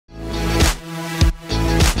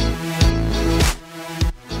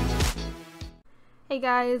Hey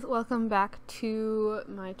guys, welcome back to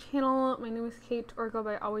my channel. My name is Kate, or go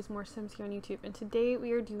by AlwaysMoreSims here on YouTube, and today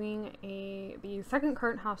we are doing the second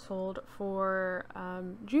current household for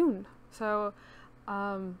June. So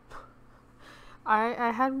I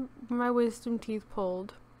had my wisdom teeth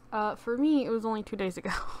pulled. For me, it was only 2 days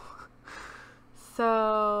ago.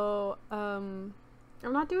 So I'm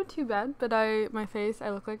not doing too bad, but my face, I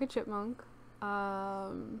look like a chipmunk.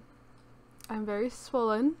 I'm very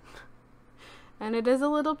swollen. And it is a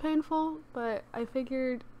little painful, but I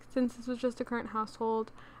figured since this was just a current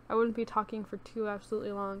household, I wouldn't be talking for too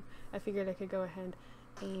absolutely long. I figured I could go ahead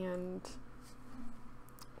and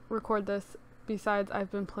record this. Besides, I've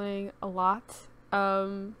been playing a lot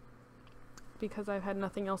because I've had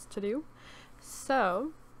nothing else to do.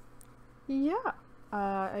 So, yeah,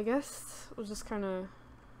 I guess we'll just go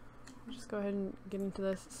ahead and get into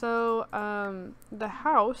this. So, the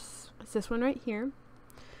house is this one right here.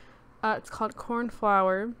 It's called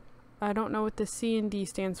Cornflower. I don't know what the C and D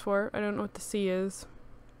stands for. I don't know what the C is.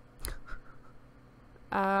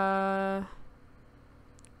 I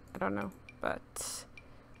don't know, but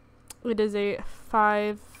it is a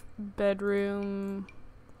 5-bedroom,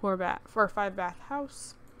 5-bath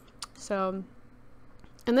house. So,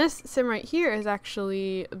 and this sim right here is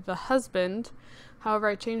actually the husband. However,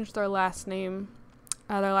 I changed their last name.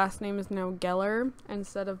 Their last name is now Geller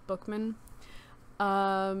instead of Bookman.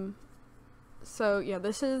 So yeah,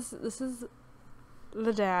 this is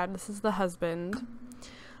the dad. This is the husband.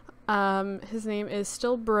 His name is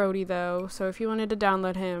still Brody though. So if you wanted to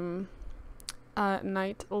download him,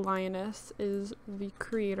 Night Lioness is the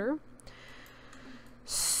creator.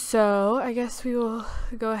 So I guess we will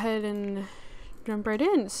go ahead and jump right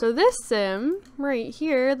in. So this sim right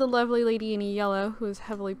here, the lovely lady in yellow who is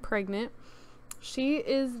heavily pregnant, she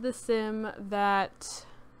is the sim that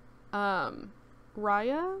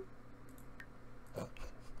Raya.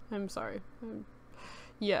 I'm sorry.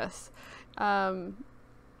 Yes. That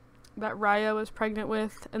Raya was pregnant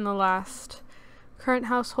with in the last current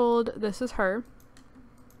household. This is her.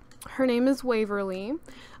 Her name is Waverly.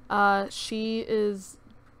 She is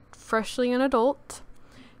freshly an adult.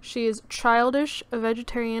 She is childish, a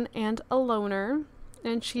vegetarian, and a loner.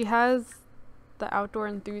 And she has the outdoor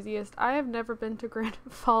enthusiast. I have never been to Grand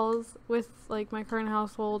Falls with like my current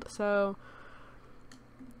household, so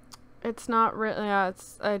it's not really, I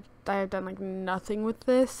have done like nothing with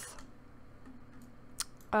this.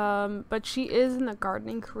 But she is in the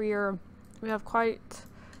gardening career. We have quite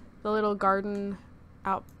the little garden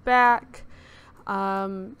out back.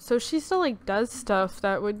 So she still like does stuff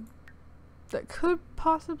that could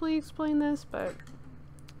possibly explain this, but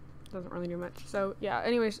doesn't really do much. So yeah,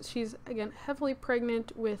 anyways, she's again heavily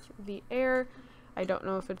pregnant with the heir. I don't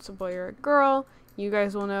know if it's a boy or a girl. You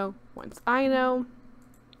guys will know once I know.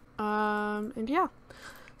 And yeah,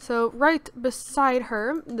 so right beside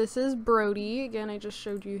her, this is Brody. Again, I just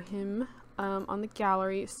showed you him, on the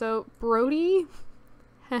gallery. So Brody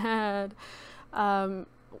had, I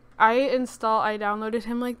downloaded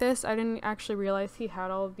him like this. I didn't actually realize he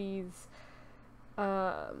had all of these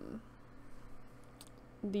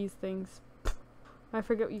things. I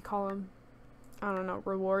forget what you call them. I don't know,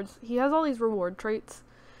 rewards. He has all these reward traits.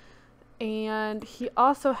 And he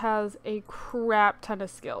also has a crap ton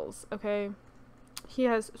of skills, okay? He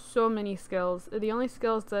has so many skills. The only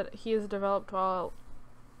skills that he has developed while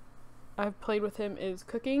I've played with him is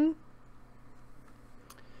cooking.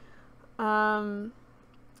 And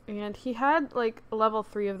he had like level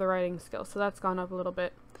 3 of the writing skill, so that's gone up a little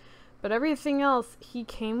bit. But everything else he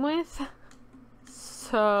came with.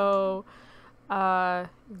 So, yeah,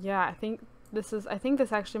 I think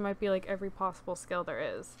this actually might be like every possible skill there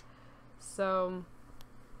is. So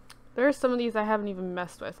there's some of these I haven't even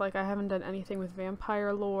messed with. Like I haven't done anything with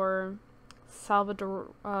vampire lore,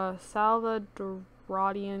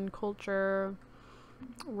 Salvadorian culture,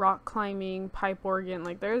 rock climbing, pipe organ.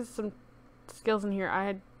 Like there's some skills in here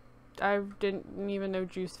I didn't even know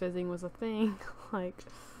juice fizzing was a thing. Like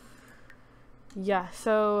yeah,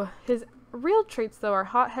 so his real traits though are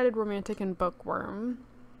hot-headed, romantic, and bookworm.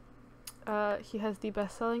 He has the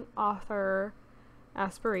best-selling author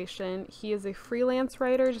aspiration. He is a freelance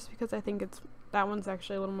writer just because I think that one's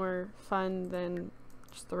actually a little more fun than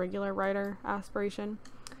just the regular writer aspiration.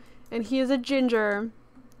 And he is a ginger,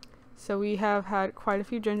 so we have had quite a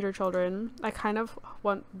few ginger children. I kind of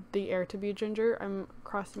want the heir to be a ginger. I'm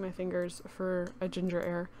crossing my fingers for a ginger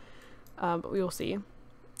heir, but we will see.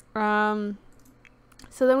 So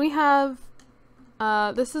then we have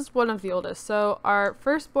this is one of the oldest. So our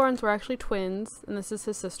firstborns were actually twins, and this is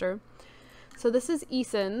his sister. So this is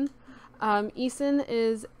Eason. Eason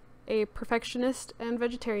is a perfectionist and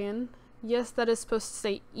vegetarian, Yes, that is supposed to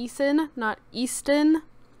say Ethan, not Easton.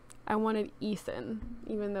 I wanted Ethan,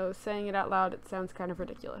 even though saying it out loud, it sounds kind of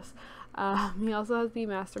ridiculous. He also has the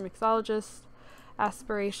Master Mixologist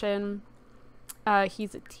aspiration.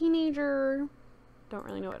 He's a teenager. Don't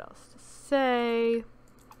really know what else to say.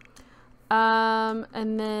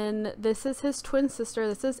 And then this is his twin sister.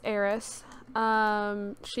 This is Eris.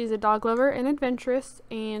 She's a dog lover and adventurous,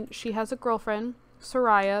 and she has a girlfriend,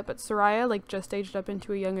 Soraya, but Soraya like just aged up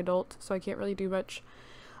into a young adult, so I can't really do much.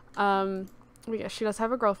 But yeah, she does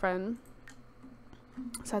have a girlfriend,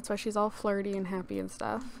 so that's why she's all flirty and happy and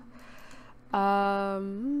stuff. Yeah,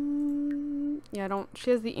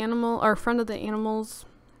 she has the animal, or friend of the animals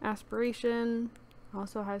aspiration,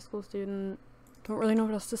 also a high school student. Don't really know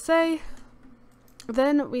what else to say.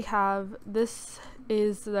 Then we have, this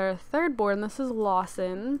is their third born. This is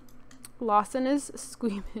Lawson. Lawson is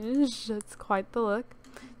squeamish. That's quite the look.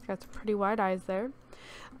 He's got some pretty wide eyes there.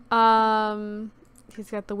 He's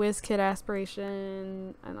got the whiz kid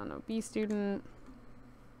aspiration. I don't know, B student.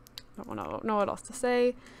 Don't know what else to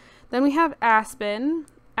say. Then we have Aspen.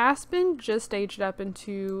 Aspen just aged up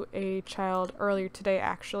into a child earlier today,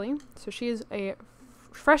 actually. So she is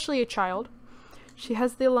freshly a child. She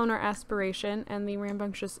has the loner aspiration and the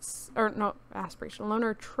rambunctious, or no, aspiration,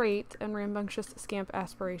 loner trait and rambunctious scamp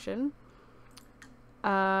aspiration.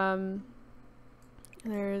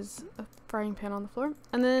 There's a frying pan on the floor.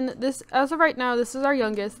 And then this, as of right now, this is our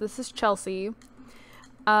youngest. This is Chelsea.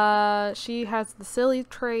 She has the silly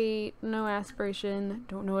trait, no aspiration.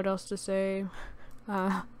 Don't know what else to say.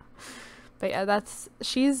 But yeah,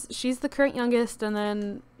 she's the current youngest, and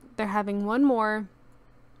then they're having one more.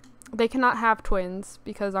 They cannot have twins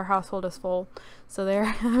because our household is full, so they're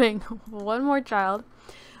having one more child.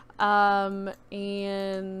 And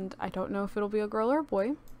I don't know if it'll be a girl or a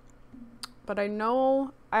boy, but I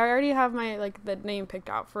know I already have my the name picked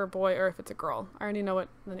out for a boy, or if it's a girl. I already know what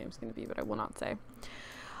the name's going to be, but I will not say.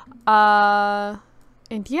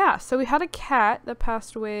 And yeah, so we had a cat that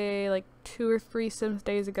passed away like 2 or 3 Sims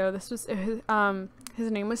days ago. This was his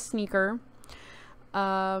name was Sneaker.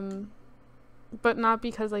 But not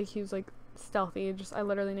because he was stealthy. I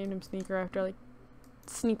literally named him Sneaker after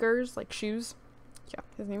sneakers, shoes. Yeah,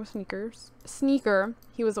 his name was Sneaker.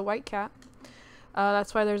 He was a white cat.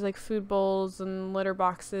 That's why there's food bowls and litter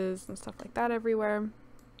boxes and stuff like that everywhere.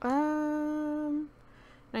 And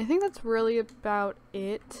I think that's really about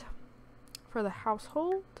it for the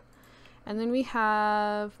household. And then we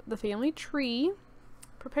have the family tree.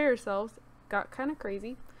 Prepare yourselves. Got kind of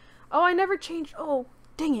crazy. Oh, I never changed. Oh,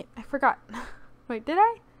 dang it. I forgot. Wait, did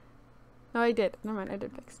I? No, I did. Never mind. I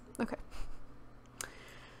did fix. Okay.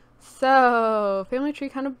 So, family tree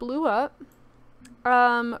kind of blew up.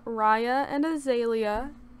 Raya and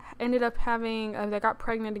Azalea ended up having, they got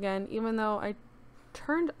pregnant again, even though I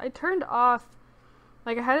turned off,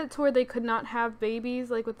 I had it to where they could not have babies,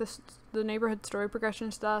 with the neighborhood story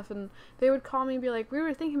progression stuff, and they would call me and be like, we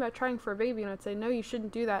were thinking about trying for a baby, and I'd say, no, you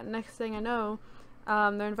shouldn't do that. And next thing I know,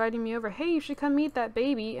 they're inviting me over, hey, you should come meet that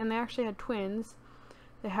baby, and they actually had twins.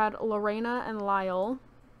 They had Lorena and Lyle,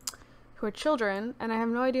 who are children, and I have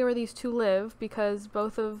no idea where these two live because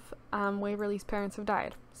both of Waverly's parents have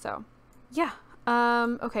died. So, yeah.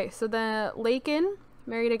 Okay, so the Lakin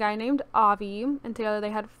married a guy named Avi, and together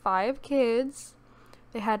they had 5 kids.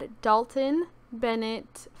 They had Dalton,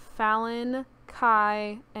 Bennett, Fallon,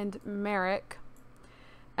 Kai, and Merrick.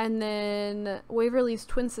 And then Waverly's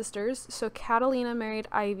twin sisters, so Catalina married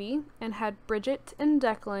Ivy and had Bridget and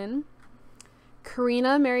Declan.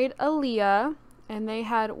 Karina married Aaliyah, and they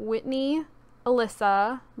had Whitney,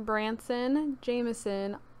 Alyssa, Branson,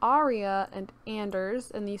 Jameson, Aria, and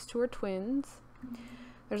Anders, and these 2 are twins.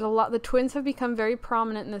 There's a lot. The twins have become very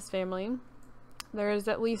prominent in this family. There is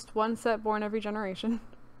at least one set born every generation.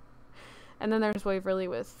 And then there's Waverly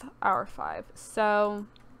with our 5. So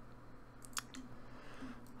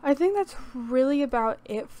I think that's really about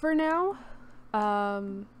it for now.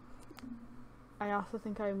 I also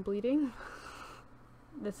think I am bleeding.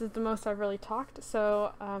 This is the most I've really talked,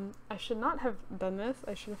 so I should not have done this.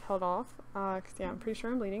 I should have held off, because yeah, I'm pretty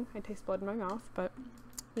sure I'm bleeding. I taste blood in my mouth, but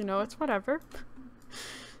you know, it's whatever.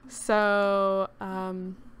 So,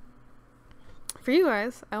 for you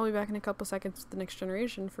guys, I will be back in a couple seconds with the next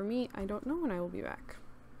generation. For me, I don't know when I will be back.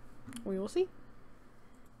 We will see.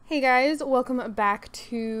 Hey guys, welcome back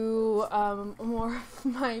to more of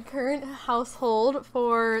my current household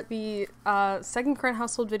for the second current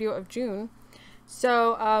household video of June.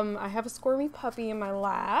 So, I have a squirmy puppy in my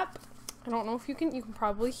lap. I don't know if you can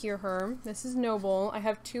probably hear her. This is Noble. I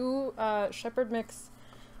have 2 Shepherd Mix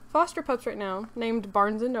foster pups right now, named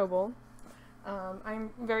Barnes and Noble. I'm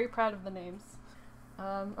very proud of the names.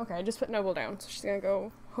 Okay, I just put Noble down, so she's gonna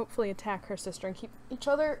go hopefully attack her sister and keep each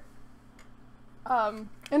other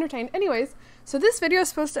entertained. Anyways, so this video is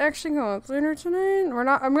supposed to actually go up later tonight.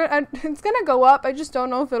 It's gonna go up. I just don't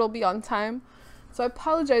know if it'll be on time. So I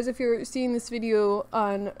apologize if you're seeing this video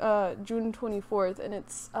on June 24th and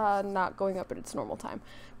it's not going up at its normal time.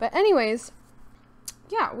 But anyways,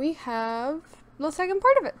 yeah, we have the second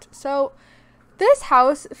part of it. So this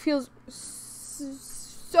house feels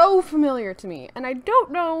so familiar to me, and I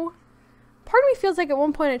don't know. Part of me feels like at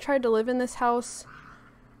one point I tried to live in this house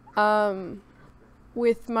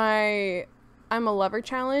with my I'm a Lover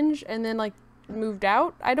challenge and then like moved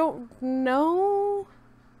out. I don't know.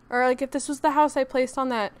 Or like if this was the house I placed on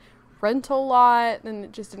that rental lot and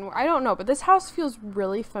it just didn't work. I don't know, but this house feels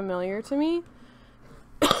really familiar to me.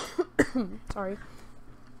 Sorry.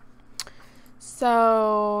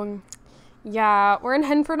 So yeah, we're in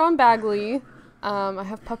Henford on Bagley. I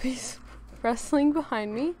have puppies wrestling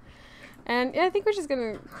behind me. And yeah, I think we're just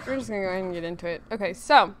gonna go ahead and get into it. Okay,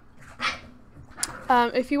 so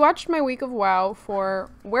if you watched my week of WoW for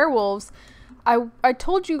werewolves, I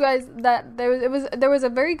told you guys that there was a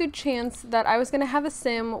very good chance that I was gonna have a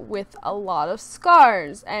sim with a lot of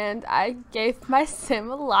scars, and I gave my sim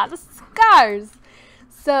a lot of scars.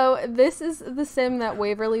 So this is the sim that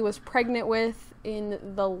Waverly was pregnant with in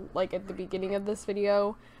the at the beginning of this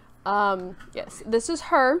video. Yes, this is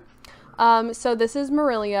her. So this is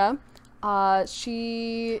Marilia.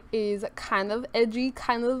 She is kind of edgy,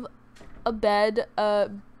 kind of a bed. Hey,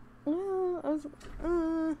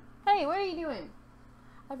 what are you doing?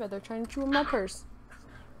 I bet they're trying to chew on my purse.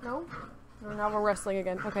 No? No, now we're wrestling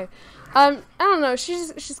again. Okay. I don't know.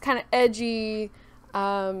 She's kind of edgy.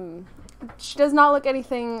 She does not look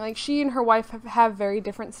anything like she and her wife have very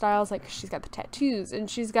different styles. Like she's got the tattoos and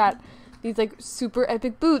she's got these like super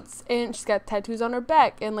epic boots and she's got tattoos on her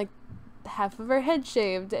back and like half of her head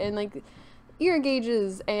shaved and like ear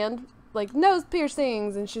gauges and like nose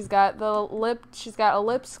piercings, and she's got a lip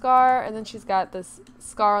scar, and then she's got this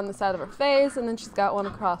scar on the side of her face, and then she's got one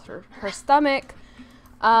across her stomach.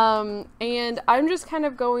 And I'm just kind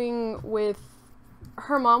of going with,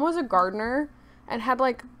 her mom was a gardener and had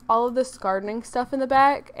like all of this gardening stuff in the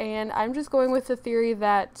back, and I'm just going with the theory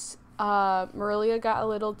that Marilia got a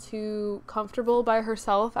little too comfortable by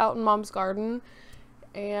herself out in mom's garden,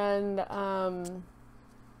 and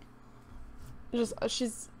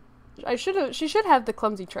she should have the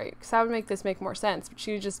clumsy trait, because that would make more sense. But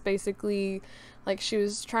she just basically, like, she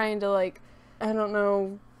was trying to, like, I don't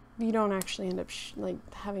know, you don't actually end up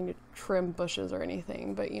having to trim bushes or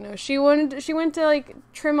anything, but you know, she went to like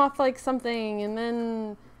trim off like something and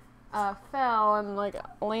then fell and like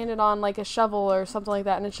landed on like a shovel or something like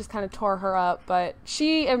that, and it just kind of tore her up. But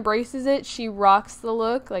she embraces it. She rocks the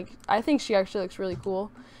look. Like, I think she actually looks really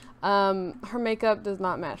cool. Her makeup does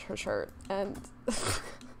not match her shirt, and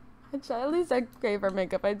at least I gave her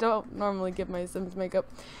makeup. I don't normally give my Sims makeup.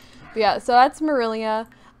 But yeah, so that's Marilia.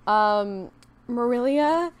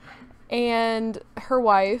 Marilia and her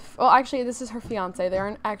wife, well, actually, this is her fiance. They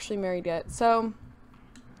aren't actually married yet. So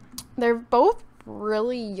they're both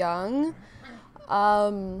really young.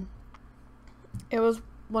 It was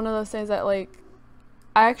one of those things that, like,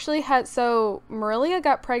 I actually had, so Marilia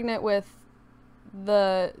got pregnant with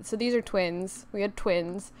so these are twins. We had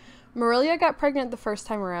twins. Marilia got pregnant the first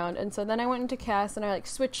time around, and so then I went into cast and I like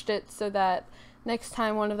switched it so that next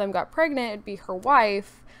time one of them got pregnant, it'd be her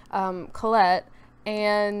wife, Colette,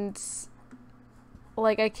 and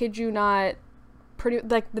like, I kid you not,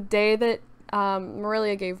 the day that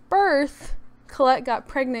Marilia gave birth, Colette got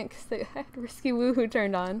pregnant because they had Risky Woohoo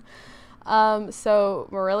turned on. So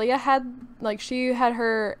Marilia had, like, she had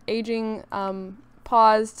her aging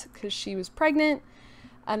paused because she was pregnant,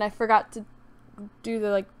 and I forgot to do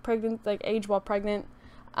the age while pregnant.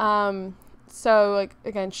 So like,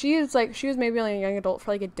 again, she was maybe only a young adult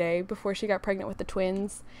for like a day before she got pregnant with the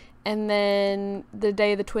twins, and then the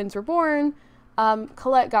day the twins were born,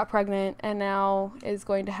 Colette got pregnant and now is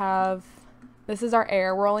going to have, this is our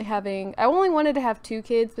heir. I only wanted to have 2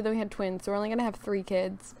 kids, but then we had twins, so we're only gonna have 3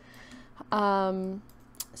 kids.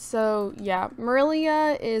 So yeah,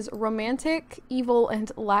 Marilia is romantic, evil, and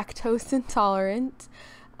lactose intolerant.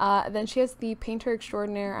 Then she has the painter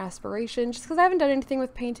extraordinaire aspiration, just because I haven't done anything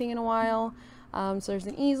with painting in a while. So there's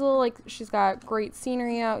an easel, like, she's got great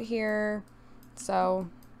scenery out here. So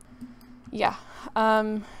yeah.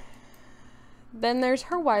 Then there's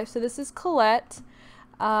her wife. So this is Colette.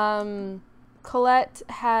 Colette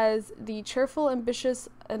has the cheerful, ambitious,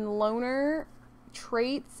 and loner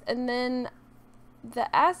traits, and then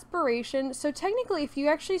the aspiration. So technically, if you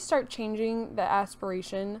actually start changing the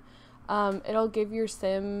aspiration, it'll give your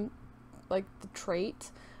sim like the trait.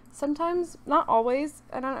 Sometimes, not always.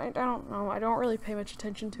 I don't know. I don't really pay much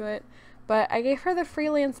attention to it. But I gave her the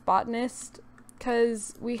freelance botanist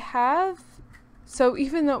because we have. So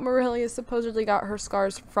even though Marilia supposedly got her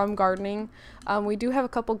scars from gardening, we do have a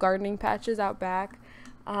couple gardening patches out back.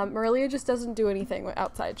 Marilia just doesn't do anything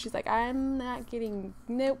outside. She's like, I'm not getting,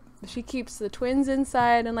 nope. She keeps the twins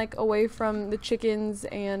inside and like away from the chickens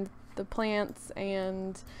and the plants,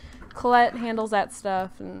 and Colette handles that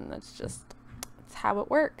stuff, and that's how it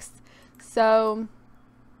works. So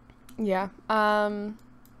yeah,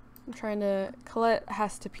 Colette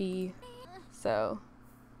has to pee, so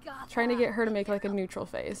trying to get her to make like a neutral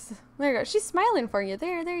face. There you go. She's smiling for you.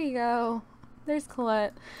 There you go. There's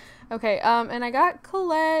Colette. Okay, and I got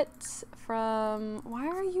Colette from, why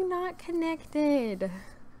are you not connected?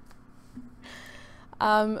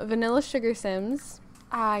 Vanilla Sugar Sims.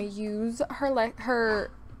 I use her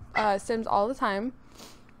Sims all the time.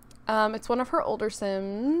 It's one of her older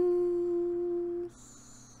Sims.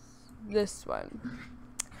 This one.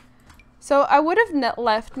 So I would have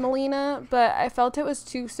left Melina, but I felt it was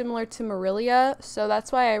too similar to Marilia, so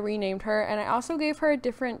that's why I renamed her. And I also gave her a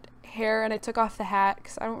different hair, and I took off the hat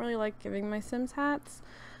because I don't really like giving my Sims hats.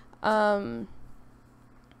 So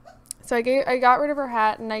I got rid of her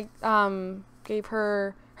hat, and I gave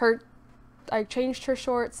her I changed her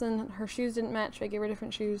shorts, and her shoes didn't match, so I gave her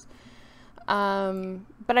different shoes.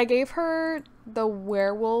 But I gave her the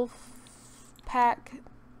werewolf pack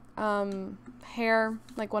hair,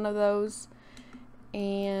 like one of those,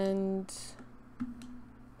 and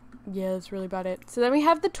yeah, that's really about it. So then we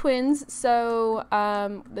have the twins. So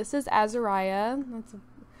this is Azariah.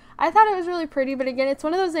 I thought it was really pretty, but again, it's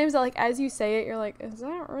one of those names that, like, as you say it, you're like, is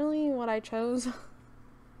that really what I chose?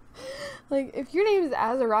 Like, if your name is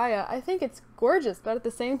Azariah, I think it's gorgeous, but at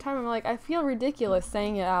the same time, I'm like, I feel ridiculous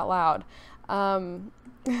saying it out loud.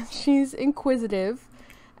 She's inquisitive.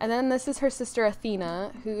 And then this is her sister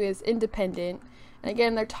Athena, who is independent. And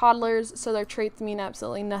again, they're toddlers, so their traits mean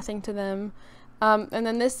absolutely nothing to them. And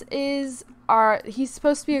then this is he's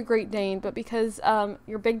supposed to be a Great Dane, but because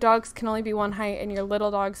your big dogs can only be one height and your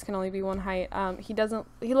little dogs can only be one height, he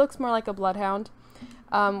looks more like a bloodhound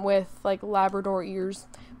with like Labrador ears.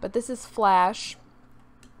 But this is Flash.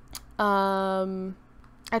 I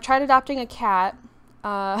tried adopting a cat.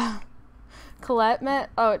 Colette met,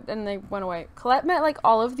 and they went away. Colette met like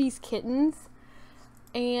all of these kittens,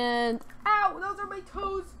 and ow, those are my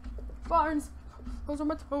toes, Barnes, those are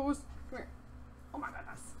my toes. Come here. Oh my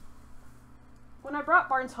goodness. When I brought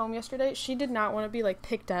Barnes home yesterday, she did not want to be like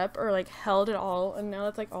picked up or like held at all, and now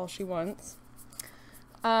that's like all she wants.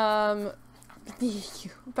 But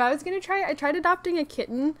I was gonna I tried adopting a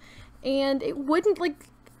kitten, and it wouldn't, like,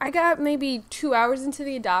 I got maybe 2 hours into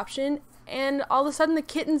the adoption, and all of a sudden the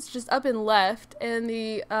kitten's just up and left, and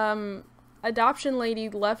the adoption lady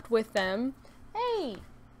left with them. Hey,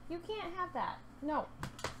 you can't have that. No.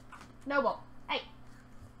 Noble. Hey.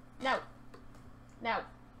 No. No.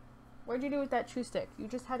 What'd you do with that chew stick? You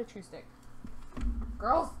just had a chew stick.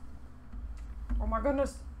 Girls. Oh my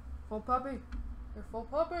goodness. Full puppy. You're full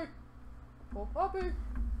puppy. Full puppy.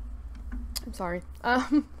 I'm sorry.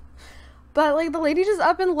 But, like, the lady just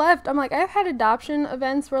up and left. I'm like, I've had adoption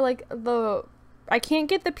events where, like, I can't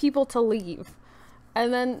get the people to leave.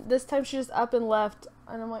 And then this time she just up and left.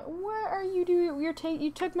 And I'm like, what are you doing?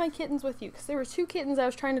 You took my kittens with you. Because there were 2 kittens I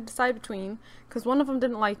was trying to decide between. Because one of them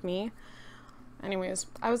didn't like me. Anyways,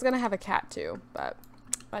 I was going to have a cat, too. But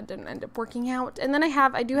that didn't end up working out. And then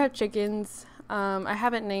I do have chickens. I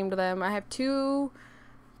haven't named them. I have 2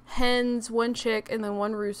 hens, 1 chick, and then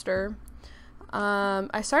 1 rooster.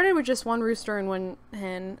 I started with just 1 rooster and 1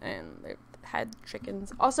 hen, and they've had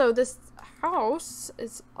chickens. Also, this house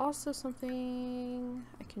is also something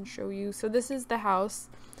I can show you. So this is the house,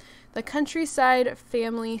 the Countryside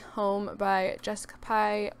Family Home by Jessica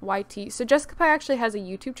Pye YT. So Jessica Pye actually has a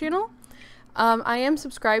YouTube channel. I am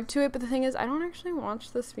subscribed to it, but the thing is, I don't actually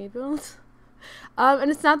watch the speed builds. And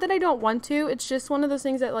it's not that I don't want to, it's just one of those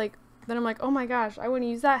things that, like, that I'm like, oh my gosh, I want to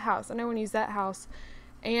use that house, and I want to use that house.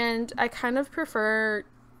 And I kind of prefer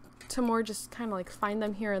to more just kind of like find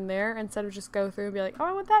them here and there instead of just go through and be like, oh,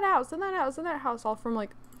 I want that house and that house and that house, all from,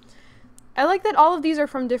 like, I like that all of these are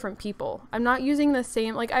from different people. I'm not using the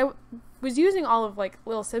same, like, I was using all of, like,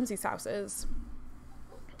 Little Simsy's houses.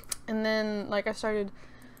 And then, like, I started,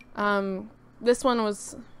 this one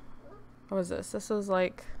was, what was this? This was,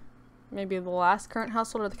 like, maybe the last current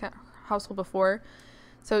household or the household before.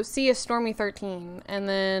 So, Sia Stormy 13. And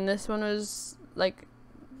then this one was, like,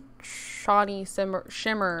 Shawnee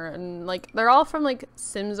Shimmer, and like they're all from like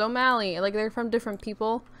Sims O'Malley, like they're from different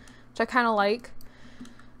people, which I kind of like.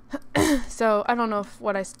 So I don't know if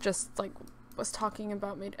what I just like was talking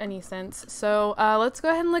about made any sense. So let's go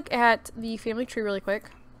ahead and look at the family tree really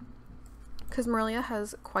quick, because Morelia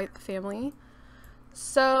has quite the family.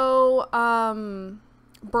 So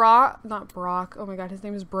not Brock, oh my god, his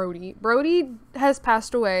name is Brody. Brody has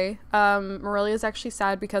passed away. Morelia is actually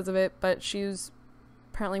sad because of it, but she's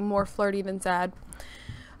apparently more flirty than sad.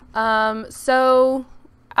 So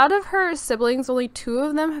out of her siblings, only 2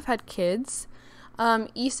 of them have had kids.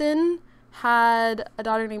 Eason had a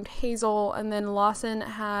daughter named Hazel, and then Lawson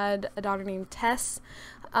had a daughter named Tess.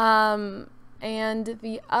 And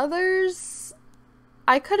the others,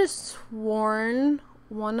 I could have sworn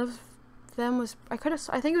one of them was,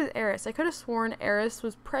 I think it was Eris. I could have sworn Eris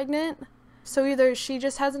was pregnant. So either she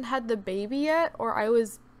just hasn't had the baby yet, or I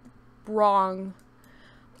was wrong.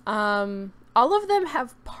 All of them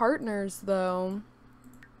have partners though.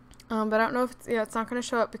 But I don't know if it's, yeah, it's not going to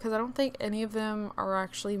show up because I don't think any of them are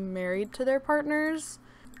actually married to their partners.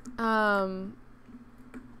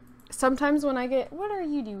 Sometimes when I get, what are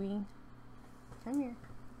you doing? Come here.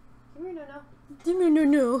 Come here, no. Come here,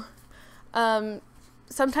 no.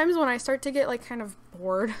 Sometimes when I start to get like kind of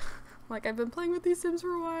bored, like I've been playing with these Sims for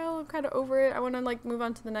a while, I'm kind of over it. I want to like move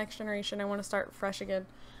on to the next generation. I want to start fresh again.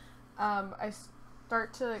 I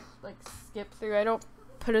start to like skip through. I don't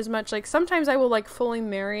put as much, like sometimes I will like fully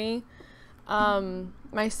marry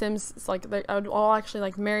my Sims. It's like I'll actually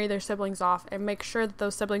like marry their siblings off and make sure that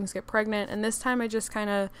those siblings get pregnant. And this time I just kind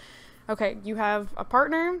of, okay, you have a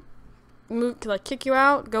partner, move, like kick you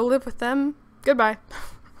out, go live with them, goodbye.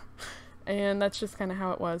 And that's just kind of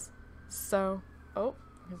how it was. So, oh,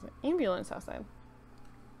 there's an ambulance outside.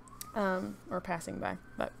 Or passing by.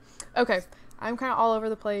 But, okay. I'm kind of all over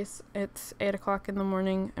the place. It's 8 o'clock in the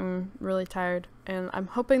morning. I'm really tired. And I'm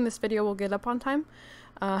hoping this video will get up on time.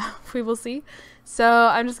 We will see. So,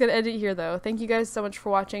 I'm just going to end it here, though. Thank you guys so much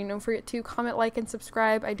for watching. Don't forget to comment, like, and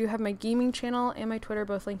subscribe. I do have my gaming channel and my Twitter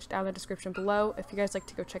both linked down in the description below. If you guys like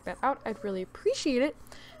to go check that out, I'd really appreciate it.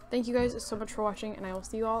 Thank you guys so much for watching, and I will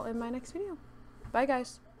see you all in my next video. Bye,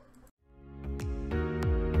 guys.